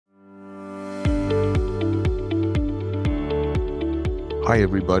Hi,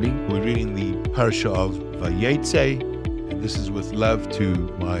 everybody. We're reading the Parsha of Vayetze, and this is with love to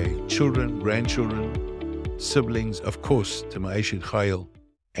my children, grandchildren, siblings, of course, to my Eshet Chayil,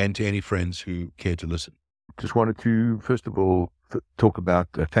 and to any friends who care to listen. Just wanted to, first of all, talk about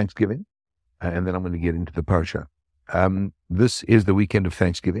Thanksgiving, and then I'm going to get into the Parsha. This is the weekend of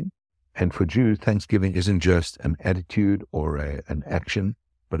Thanksgiving, and for Jews, Thanksgiving isn't just an attitude or an action,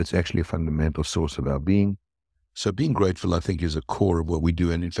 but it's actually a fundamental source of our being. So being grateful, I think, is a core of what we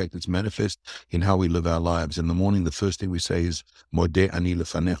do. And in fact, it's manifest in how we live our lives. In the morning, the first thing we say is, Modeh ani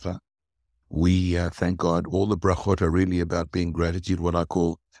lefanecha. We thank God. All the brachot are really about being gratitude, what I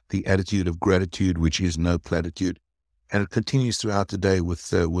call the attitude of gratitude, which is no platitude. And it continues throughout the day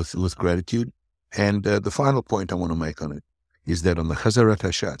with gratitude. And the final point I want to make on it is that on the Chazarat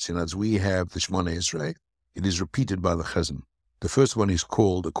Hashatz, as we have the Shemona Esrei, it is repeated by the Chazan. The first one is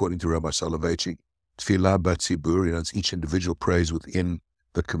called, according to Rabbi Soloveitchik, Tfilah Batzibur, it's each individual prays within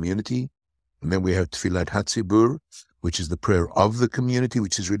the community. And then we have Tfilat Hatzibur, which is the prayer of the community,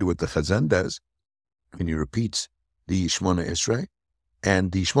 which is really what the Chazan does when he repeats the Shemona Esrei.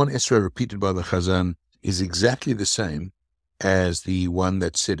 And the Shemona Esrei repeated by the Chazan is exactly the same as the one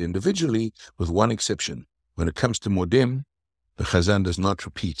that's said individually, with one exception. When it comes to Modim, the Chazan does not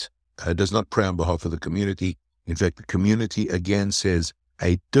repeat, does not pray on behalf of the community. In fact, the community again says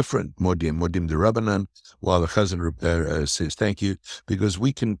a different Modim de Rabbanan, while the Chazan says thank you, because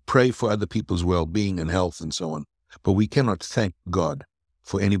we can pray for other people's well-being and health and so on, but we cannot thank God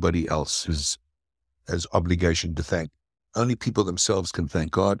for anybody else's as obligation to thank. Only people themselves can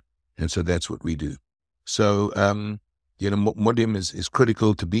thank God, and so that's what we do. So, Modim is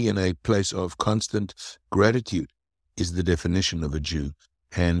critical. To be in a place of constant gratitude is the definition of a Jew.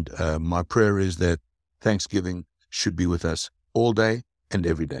 And my prayer is that Thanksgiving should be with us all day and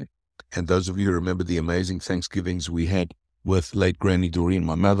every day. And those of you who remember the amazing Thanksgivings we had with late Granny Doreen,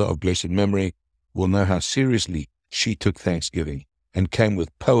 my mother of blessed memory, will know how seriously she took Thanksgiving and came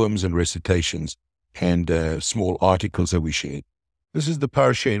with poems and recitations and small articles that we shared. This is the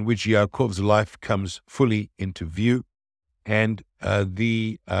parsha in which Yaakov's life comes fully into view, and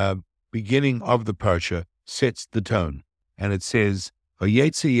the beginning of the parsha sets the tone. And it says,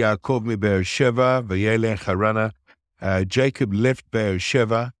 Vayetze Yaakov mi Beersheva vayelech Harana. Jacob left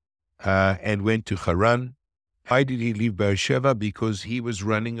Beersheva and went to Haran. Why did he leave Beersheva? Because he was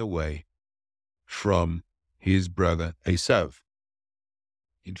running away from his brother Esav.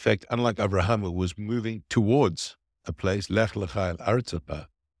 In fact, unlike Abraham, who was moving towards a place, Lech lecha el aretzecha,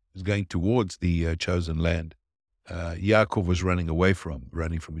 was going towards the chosen land, Yaakov was running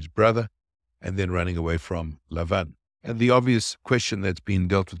from his brother, and then running away from Lavan. And the obvious question that's been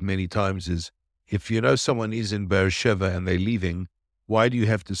dealt with many times is, if you know someone is in Beersheva and they're leaving, why do you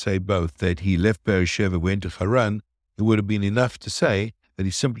have to say both, that he left Beersheva, went to Haran? It would have been enough to say that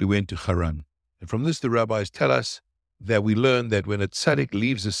he simply went to Haran. And from this, the rabbis tell us that we learn that when a tzaddik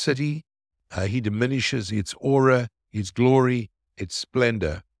leaves a city, he diminishes its aura, its glory, its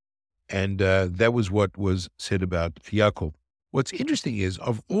splendor. And that was what was said about Yaakov. What's interesting is,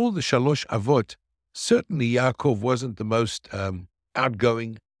 of all the Shalosh Avot, certainly Yaakov wasn't the most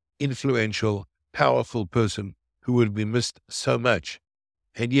outgoing, influential, powerful person who would have been missed so much.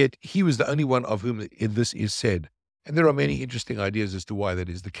 And yet he was the only one of whom this is said. And there are many interesting ideas as to why that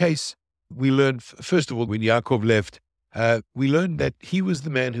is the case. We learned, first of all, when Yaakov left, we learned that he was the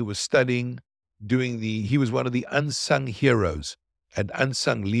man who was studying, he was one of the unsung heroes and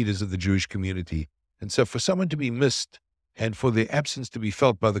unsung leaders of the Jewish community. And so for someone to be missed and for their absence to be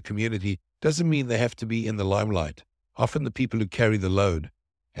felt by the community doesn't mean they have to be in the limelight. Often the people who carry the load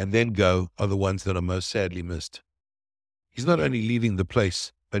and then go are the ones that are most sadly missed. He's not only leaving the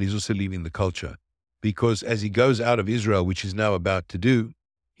place, but he's also leaving the culture. Because as he goes out of Israel, which he's now about to do,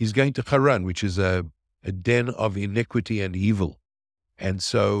 he's going to Haran, which is a den of iniquity and evil. And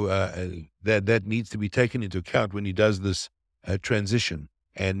so that needs to be taken into account when he does this transition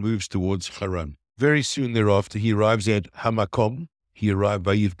and moves towards Haran. Very soon thereafter, he arrives at Hamakom. He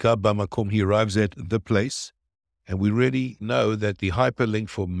arrives at the place. And we really know that the hyperlink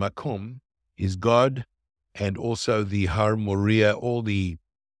for Makom is God, and also the Har Moriah, all the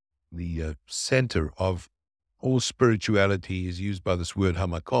center of all spirituality is used by this word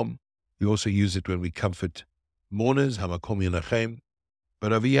Hamakom. We also use it when we comfort mourners, Hamakom Yenachem.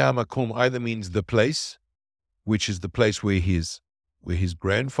 But over here, Hamakom either means the place, which is the place where his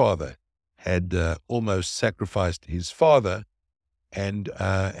grandfather had almost sacrificed his father, and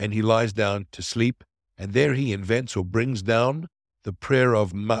he lies down to sleep, and there he invents or brings down the prayer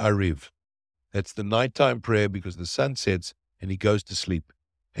of Ma'ariv. That's the nighttime prayer, because the sun sets and he goes to sleep.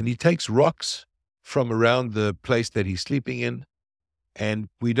 And he takes rocks from around the place that he's sleeping in, And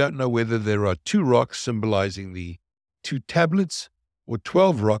we don't know whether there are 2 rocks symbolizing the 2 tablets or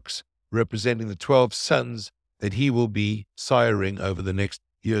 12 rocks representing the 12 sons that he will be siring over the next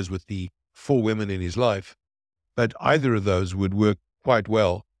years with the 4 women in his life. But either of those would work quite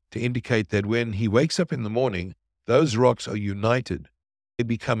well to indicate that when he wakes up in the morning, those rocks are united. They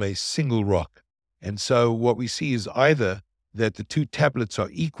become a single rock. And so what we see is either that the 2 tablets are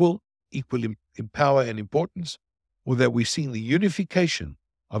equal in power and importance, or that we've seen the unification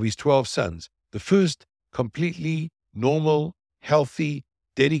of his 12 sons. The first completely normal, healthy,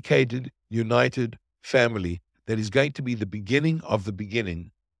 dedicated, united family that is going to be the beginning of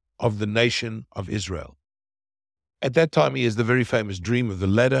the nation of Israel. At that time, he has the very famous dream of the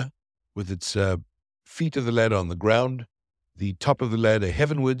ladder with its feet of the ladder on the ground, the top of the ladder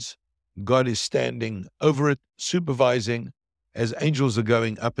heavenwards. God is standing over it, supervising as angels are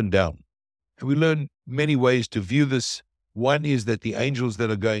going up and down. And we learn many ways to view this. One is that the angels that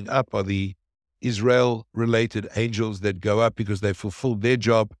are going up are the Israel-related angels that go up because they fulfilled their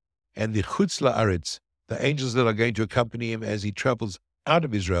job, and the Chutz La'aretz, the angels that are going to accompany him as he travels out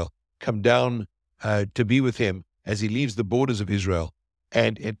of Israel, come down to be with him as he leaves the borders of Israel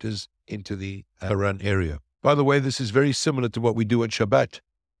and enters into the Haran area. By the way, this is very similar to what we do on Shabbat.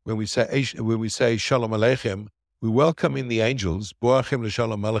 When we say Shalom Aleichem, we welcome in the angels, Boachem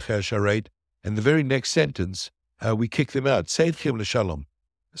l'Shalom Malachei Hasharet, and the very next sentence, we kick them out, Seidchem l'Shalom.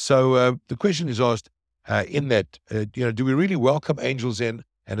 So the question is asked in that, do we really welcome angels in,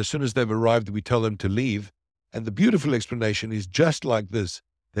 and as soon as they've arrived, we tell them to leave? And the beautiful explanation is just like this,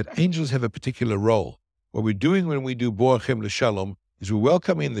 that angels have a particular role. What we're doing when we do Boachem l'Shalom is we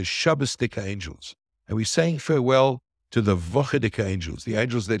welcome in the Shabbosdika angels, and we're saying farewell to the Vochedika angels, the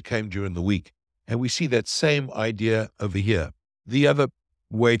angels that came during the week. And we see that same idea over here. The other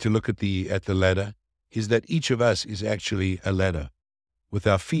way to look at the ladder is that each of us is actually a ladder, with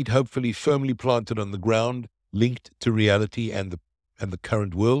our feet hopefully firmly planted on the ground, linked to reality and the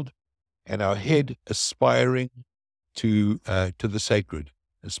current world, and our head aspiring to the sacred,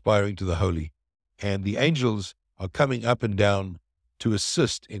 aspiring to the holy. And the angels are coming up and down to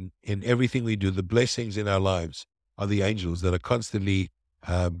assist in everything we do. The blessings in our lives are the angels that are constantly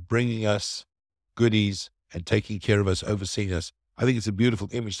bringing us goodies and taking care of us, overseeing us. I think it's a beautiful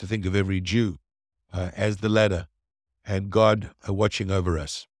image to think of every Jew as the ladder and God watching over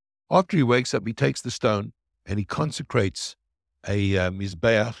us. After he wakes up, he takes the stone and he consecrates a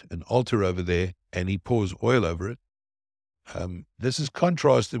mizbeach, an altar over there, and he pours oil over it. This is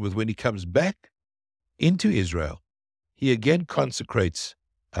contrasted with when he comes back into Israel. He again consecrates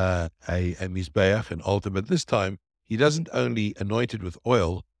a mizbeach, an altar, but this time he doesn't only anoint it with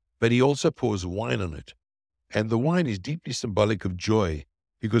oil, but he also pours wine on it. And the wine is deeply symbolic of joy,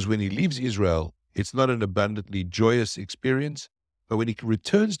 because when he leaves Israel, it's not an abundantly joyous experience, but when he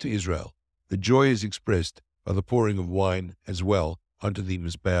returns to Israel, the joy is expressed by the pouring of wine as well onto the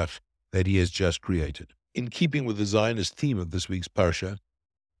mizbeach that he has just created. In keeping with the Zionist theme of this week's Parsha,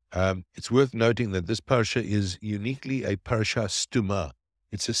 it's worth noting that this Parsha is uniquely a Parsha Stuma.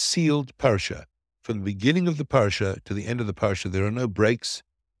 It's a sealed Parsha. From the beginning of the Parsha to the end of the Parsha, there are no breaks,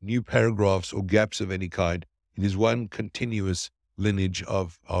 new paragraphs, or gaps of any kind. It is one continuous lineage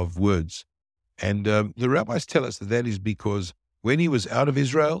of words. And the rabbis tell us that is because when he was out of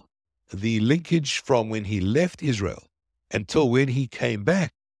Israel, the linkage from when he left Israel until when he came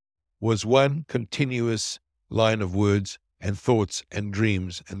back was one continuous line of words and thoughts and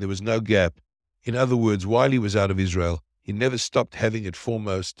dreams, and there was no gap. In other words, while he was out of Israel, he never stopped having it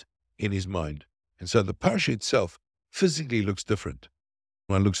foremost in his mind. And so the Parsha itself physically looks different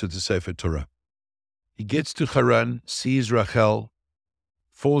when one looks at the Sefer Torah. He gets to Haran, sees Rachel,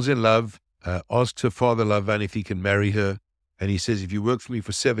 falls in love, asks her father Lavan if he can marry her, and he says, if you work for me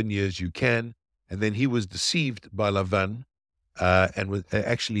for 7 years, you can. And then he was deceived by Lavan, and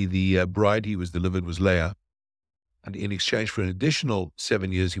actually the bride he was delivered was Leah. And in exchange for an additional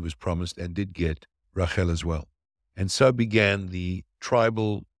 7 years, he was promised and did get Rachel as well. And so began the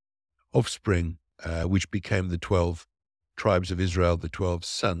tribal offspring, which became the 12 tribes of Israel, the 12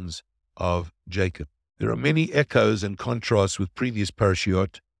 sons of Jacob. There are many echoes and contrasts with previous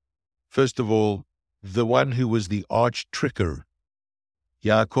parashiot. First of all, the one who was the arch-tricker,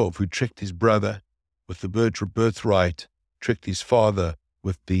 Yaakov, who tricked his brother with the birthright, tricked his father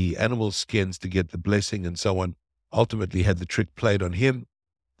with the animal skins to get the blessing and so on, ultimately had the trick played on him,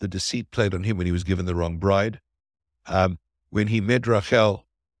 the deceit played on him when he was given the wrong bride. When he met Rachel,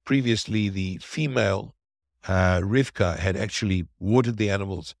 previously the female, Rivka, had actually watered the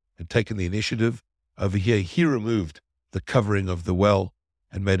animals and taken the initiative. Over here, he removed the covering of the well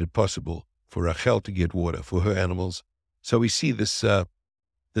and made it possible for Rachel to get water for her animals. So we see this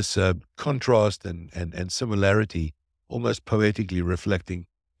contrast and similarity almost poetically reflecting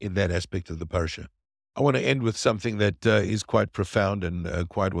in that aspect of the Parsha. I want to end with something that is quite profound and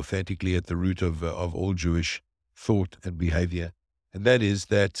quite authentically at the root of all Jewish thought and behavior. And that is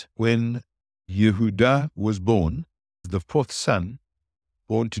that when Yehudah was born, the fourth son,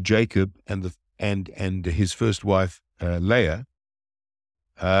 born to Jacob and his first wife, Leah,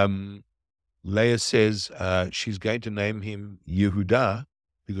 Leah says she's going to name him Yehudah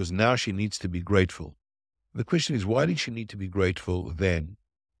because now she needs to be grateful. The question is, why did she need to be grateful then?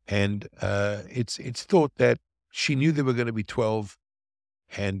 And it's thought that she knew there were going to be 12,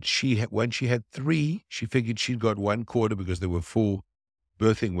 and when she had 3, she figured she'd got 1/4 because there were 4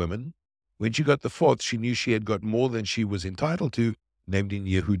 birthing women. When she got the 4th, she knew she had got more than she was entitled to, named in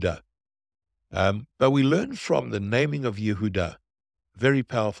Yehudah. But we learn from the naming of Yehudah, very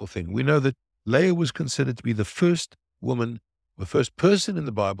powerful thing. We know that Leah was considered to be the first woman, the first person in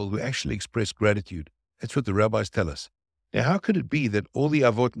the Bible who actually expressed gratitude. That's what the rabbis tell us. Now, how could it be that all the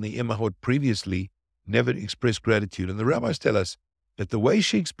Avot and the Imahot previously never expressed gratitude? And the rabbis tell us that the way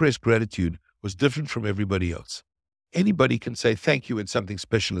she expressed gratitude was different from everybody else. Anybody can say thank you when something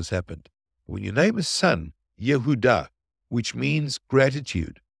special has happened. When you name a son Yehudah, which means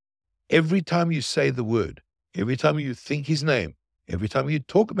gratitude, every time you say the word, every time you think his name, every time you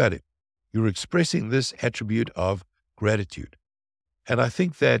talk about it, you're expressing this attribute of gratitude. And I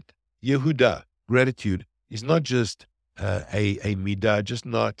think that Yehudah, gratitude, is not just a midah, just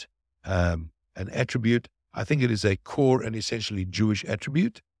not an attribute. I think it is a core and essentially Jewish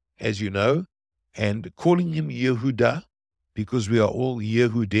attribute, as you know. And calling him Yehudah, because we are all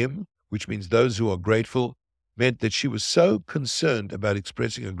Yehudim, which means those who are grateful, meant that she was so concerned about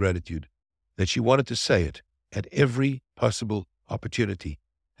expressing her gratitude that she wanted to say it at every possible opportunity.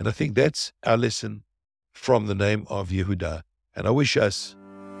 And I think that's our lesson from the name of Yehudah. And I wish us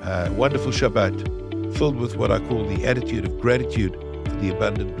a wonderful Shabbat filled with what I call the attitude of gratitude for the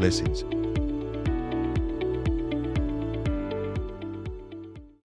abundant blessings.